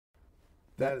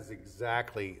That is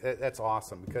exactly, that's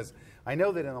awesome, because I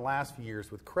know that in the last few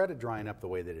years with credit drying up the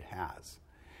way that it has,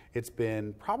 it's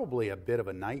been probably a bit of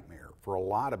a nightmare for a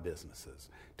lot of businesses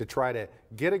to try to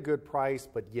get a good price,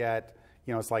 but yet,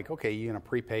 you know, it's like, okay, you going to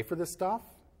prepay for this stuff?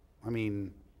 I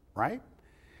mean, right?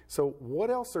 So what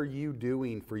else are you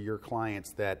doing for your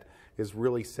clients that is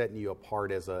really setting you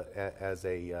apart as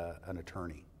an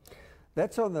attorney?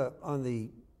 That's on the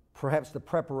perhaps the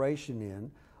preparation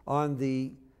end. On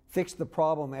the fix the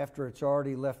problem after it's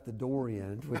already left the door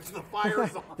end. Which the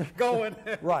fire's on, going.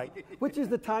 Right, which is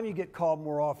the time you get called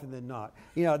more often than not.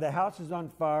 You know, the house is on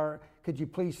fire. Could you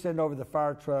please send over the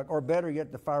fire truck, or better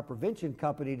yet, the fire prevention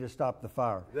company to stop the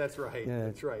fire? That's right. Yeah.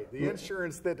 That's right. The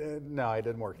insurance that no, it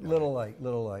didn't work. Little late.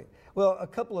 Well, a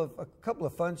couple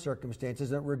of fun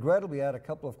circumstances. And regrettably, I had a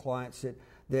couple of clients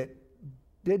that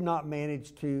did not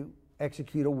manage to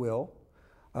execute a will.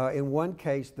 In one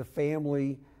case, the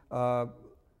family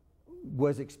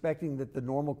was expecting that the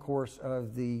normal course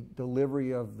of the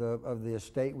delivery of the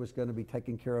estate was going to be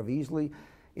taken care of easily.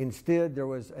 Instead, there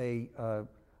was a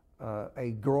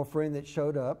girlfriend that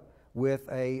showed up with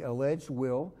a alleged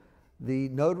will. The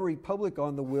notary public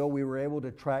on the will we were able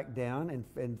to track down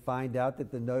and find out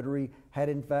that the notary had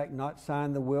in fact not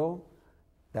signed the will.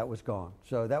 That was gone.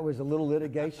 So that was a little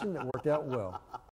litigation that worked out well.